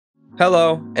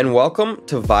Hello, and welcome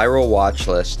to Viral Watch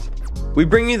List. We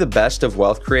bring you the best of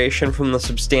wealth creation from the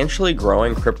substantially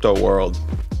growing crypto world.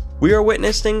 We are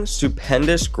witnessing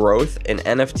stupendous growth in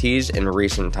NFTs in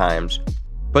recent times,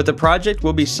 but the project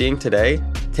we'll be seeing today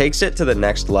takes it to the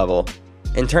next level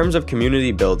in terms of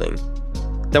community building.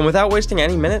 Then without wasting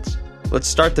any minutes, let's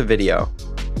start the video.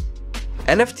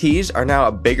 NFTs are now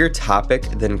a bigger topic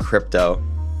than crypto.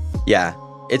 Yeah,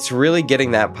 it's really getting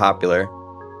that popular.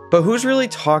 But who's really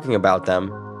talking about them?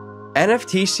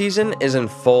 NFT season is in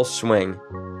full swing.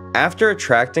 After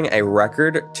attracting a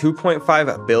record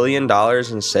 $2.5 billion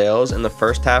in sales in the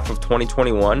first half of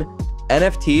 2021,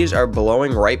 NFTs are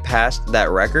blowing right past that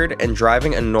record and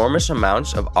driving enormous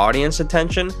amounts of audience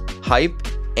attention, hype,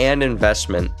 and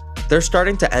investment. They're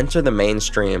starting to enter the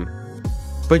mainstream.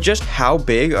 But just how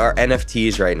big are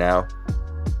NFTs right now?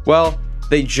 Well,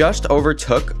 they just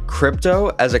overtook crypto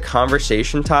as a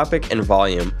conversation topic in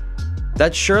volume.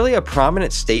 That's surely a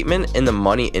prominent statement in the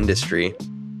money industry.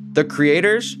 The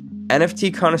creators,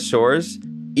 NFT connoisseurs,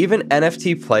 even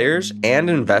NFT players and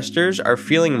investors are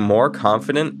feeling more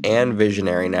confident and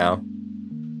visionary now.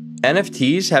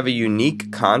 NFTs have a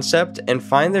unique concept and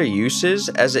find their uses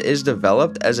as it is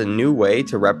developed as a new way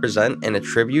to represent and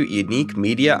attribute unique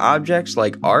media objects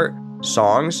like art,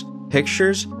 songs,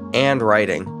 pictures, and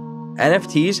writing.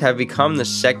 NFTs have become the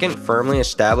second firmly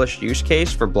established use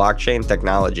case for blockchain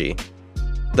technology.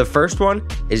 The first one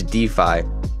is DeFi,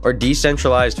 or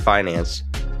decentralized finance,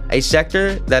 a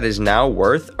sector that is now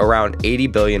worth around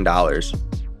 $80 billion.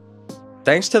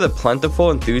 Thanks to the plentiful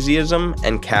enthusiasm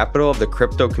and capital of the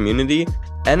crypto community,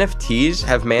 NFTs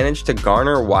have managed to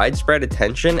garner widespread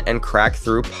attention and crack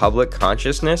through public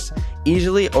consciousness,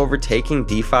 easily overtaking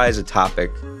DeFi as a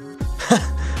topic.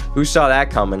 Who saw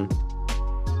that coming?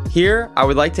 Here, I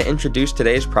would like to introduce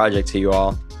today's project to you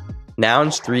all,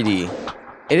 NOUNS 3D.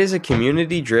 It is a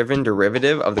community-driven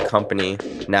derivative of the company,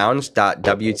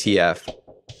 NOUNS.WTF.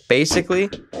 Basically,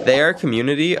 they are a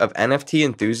community of NFT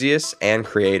enthusiasts and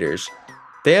creators.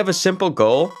 They have a simple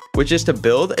goal, which is to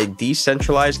build a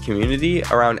decentralized community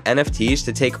around NFTs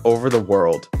to take over the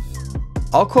world.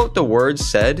 I'll quote the words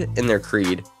said in their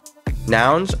creed.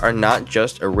 Nouns are not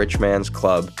just a rich man's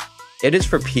club. It is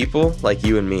for people like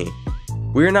you and me.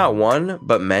 We are not one,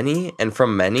 but many, and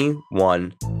from many,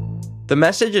 one. The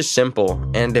message is simple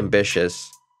and ambitious.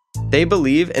 They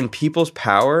believe in people's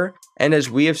power, and as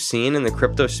we have seen in the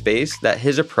crypto space, that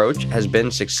his approach has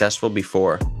been successful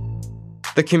before.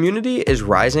 The community is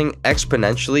rising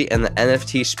exponentially in the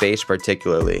NFT space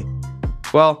particularly.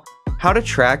 Well, how to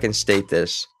track and state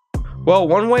this? Well,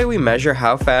 one way we measure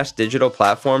how fast digital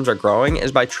platforms are growing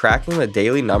is by tracking the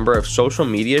daily number of social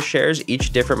media shares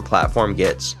each different platform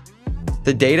gets.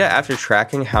 The data after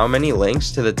tracking how many links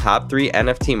to the top 3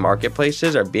 NFT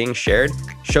marketplaces are being shared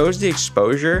shows the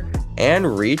exposure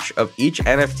and reach of each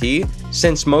NFT,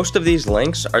 since most of these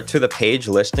links are to the page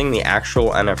listing the actual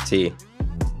NFT.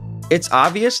 It's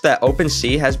obvious that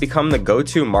OpenSea has become the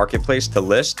go-to marketplace to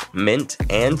list, mint,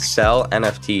 and sell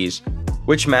NFTs,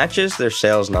 which matches their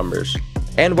sales numbers.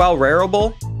 And while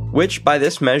Rarible, which by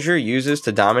this measure uses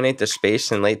to dominate the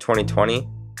space in late 2020,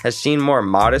 has seen more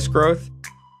modest growth,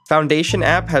 Foundation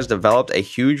app has developed a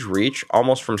huge reach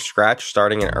almost from scratch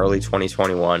starting in early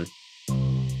 2021.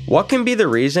 What can be the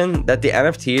reason that the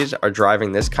NFTs are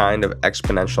driving this kind of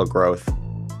exponential growth?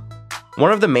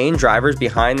 One of the main drivers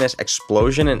behind this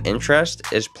explosion in interest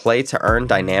is play-to-earn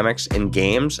dynamics in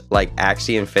games like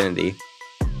Axie Infinity.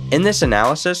 In this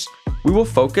analysis, we will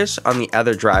focus on the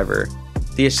other driver,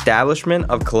 the establishment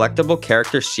of collectible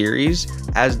character series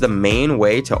as the main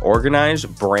way to organize,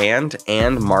 brand,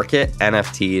 and market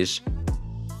NFTs.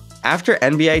 After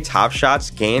NBA Top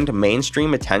Shots gained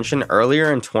mainstream attention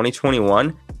earlier in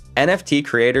 2021, NFT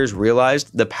creators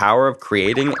realized the power of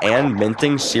creating and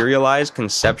minting serialized,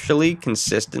 conceptually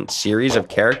consistent series of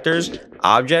characters,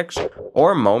 objects,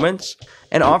 or moments,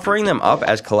 and offering them up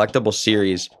as collectible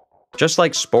series, just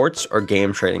like sports or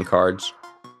game trading cards.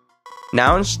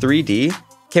 Nouns 3D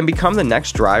can become the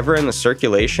next driver in the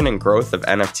circulation and growth of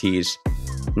NFTs.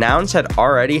 Nouns had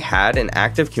already had an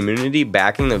active community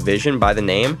backing the vision by the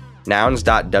name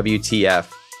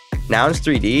Nouns.WTF. Nouns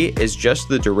 3D is just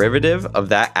the derivative of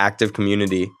that active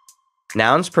community.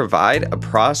 Nouns provide a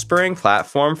prospering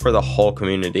platform for the whole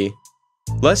community.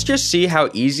 Let's just see how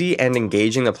easy and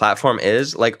engaging the platform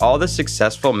is, like all the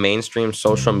successful mainstream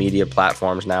social media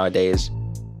platforms nowadays.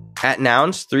 At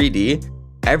Nouns 3D,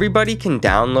 everybody can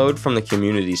download from the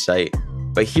community site,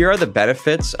 but here are the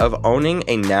benefits of owning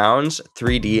a Nouns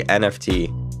 3D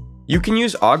NFT. You can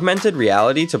use augmented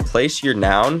reality to place your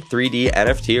Noun 3D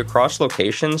NFT across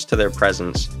locations to their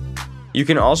presence. You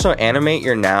can also animate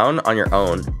your Noun on your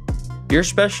own. Your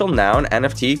special Noun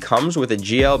NFT comes with a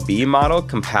GLB model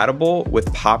compatible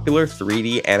with popular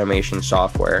 3D animation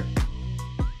software.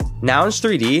 Nouns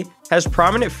 3D has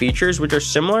prominent features which are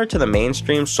similar to the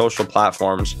mainstream social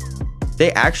platforms.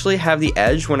 They actually have the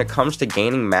edge when it comes to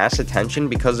gaining mass attention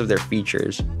because of their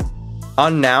features.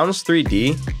 On Nouns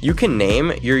 3D, you can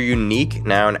name your unique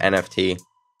noun NFT.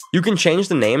 You can change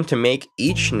the name to make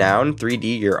each noun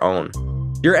 3D your own.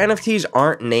 Your NFTs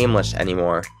aren't nameless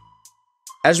anymore.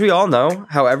 As we all know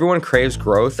how everyone craves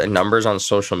growth and numbers on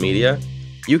social media,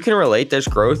 you can relate this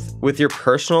growth with your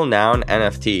personal noun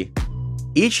NFT.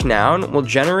 Each noun will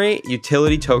generate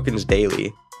utility tokens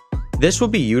daily. This will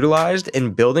be utilized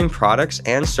in building products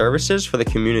and services for the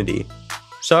community.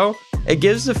 So, it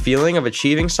gives the feeling of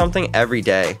achieving something every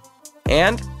day.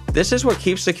 And this is what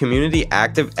keeps the community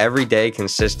active every day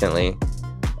consistently.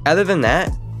 Other than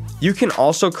that, you can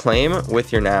also claim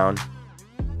with your noun.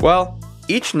 Well,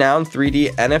 each Noun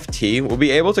 3D NFT will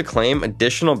be able to claim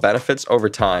additional benefits over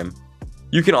time.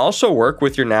 You can also work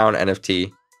with your Noun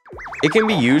NFT. It can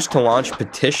be used to launch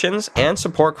petitions and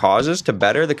support causes to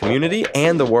better the community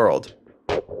and the world.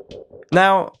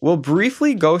 Now, we'll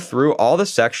briefly go through all the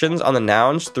sections on the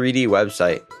Nouns 3D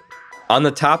website. On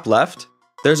the top left,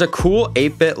 there's a cool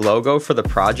 8-bit logo for the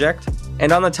project,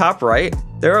 and on the top right,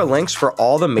 there are links for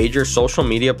all the major social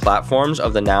media platforms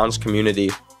of the Nouns community.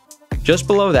 Just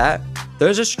below that,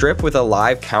 there's a strip with a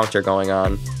live counter going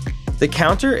on. The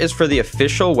counter is for the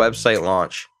official website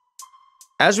launch.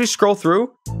 As we scroll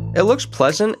through, it looks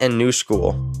pleasant and new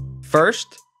school. First,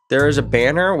 there is a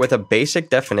banner with a basic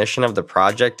definition of the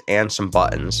project and some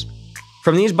buttons.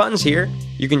 From these buttons here,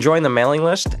 you can join the mailing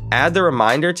list, add the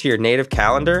reminder to your native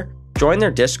calendar, join their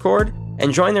Discord,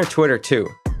 and join their Twitter too.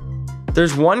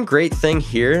 There's one great thing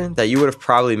here that you would have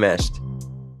probably missed.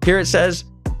 Here it says,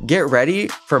 "Get ready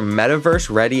for Metaverse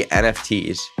ready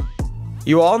NFTs."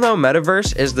 You all know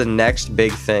Metaverse is the next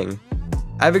big thing.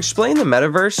 I've explained the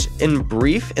Metaverse in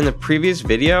brief in the previous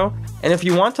video, and if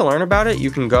you want to learn about it, you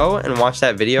can go and watch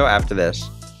that video after this.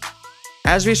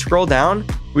 As we scroll down,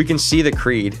 we can see the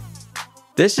creed.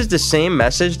 This is the same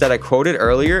message that I quoted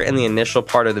earlier in the initial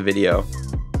part of the video.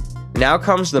 Now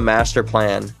comes the master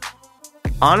plan.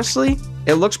 Honestly,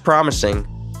 it looks promising.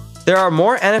 There are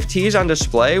more NFTs on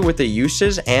display with the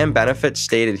uses and benefits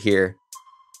stated here.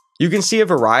 You can see a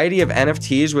variety of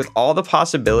NFTs with all the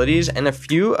possibilities and a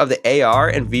few of the AR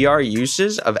and VR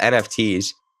uses of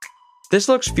NFTs. This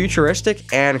looks futuristic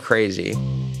and crazy.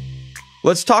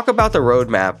 Let's talk about the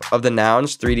roadmap of the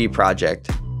Nouns 3D project.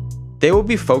 They will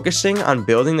be focusing on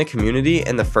building the community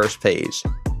in the first phase.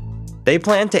 They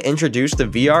plan to introduce the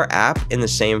VR app in the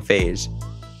same phase.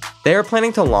 They are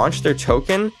planning to launch their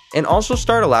token and also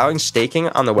start allowing staking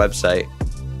on the website.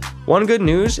 One good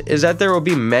news is that there will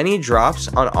be many drops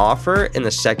on offer in the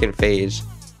second phase.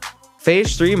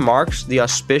 Phase 3 marks the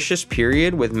auspicious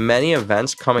period with many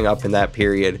events coming up in that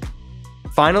period.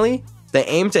 Finally, they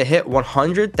aim to hit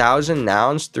 100,000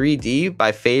 Nouns 3D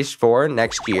by Phase 4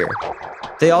 next year.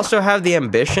 They also have the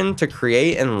ambition to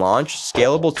create and launch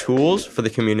scalable tools for the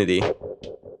community.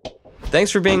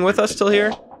 Thanks for being with us till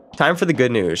here. Time for the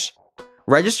good news.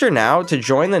 Register now to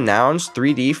join the Nouns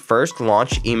 3D first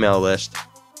launch email list.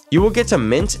 You will get to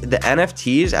mint the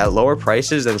NFTs at lower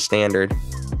prices than standard.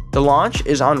 The launch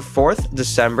is on 4th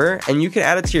December and you can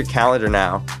add it to your calendar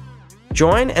now.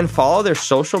 Join and follow their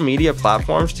social media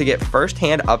platforms to get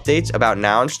first-hand updates about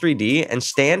Nouns 3D and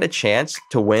stand a chance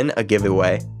to win a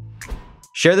giveaway.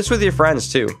 Share this with your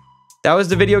friends too. That was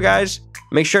the video, guys.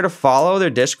 Make sure to follow their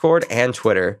Discord and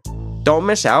Twitter. Don't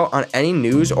miss out on any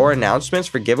news or announcements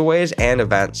for giveaways and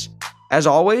events. As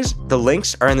always, the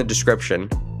links are in the description.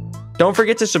 Don't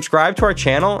forget to subscribe to our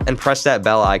channel and press that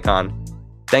bell icon.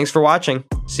 Thanks for watching.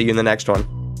 See you in the next one.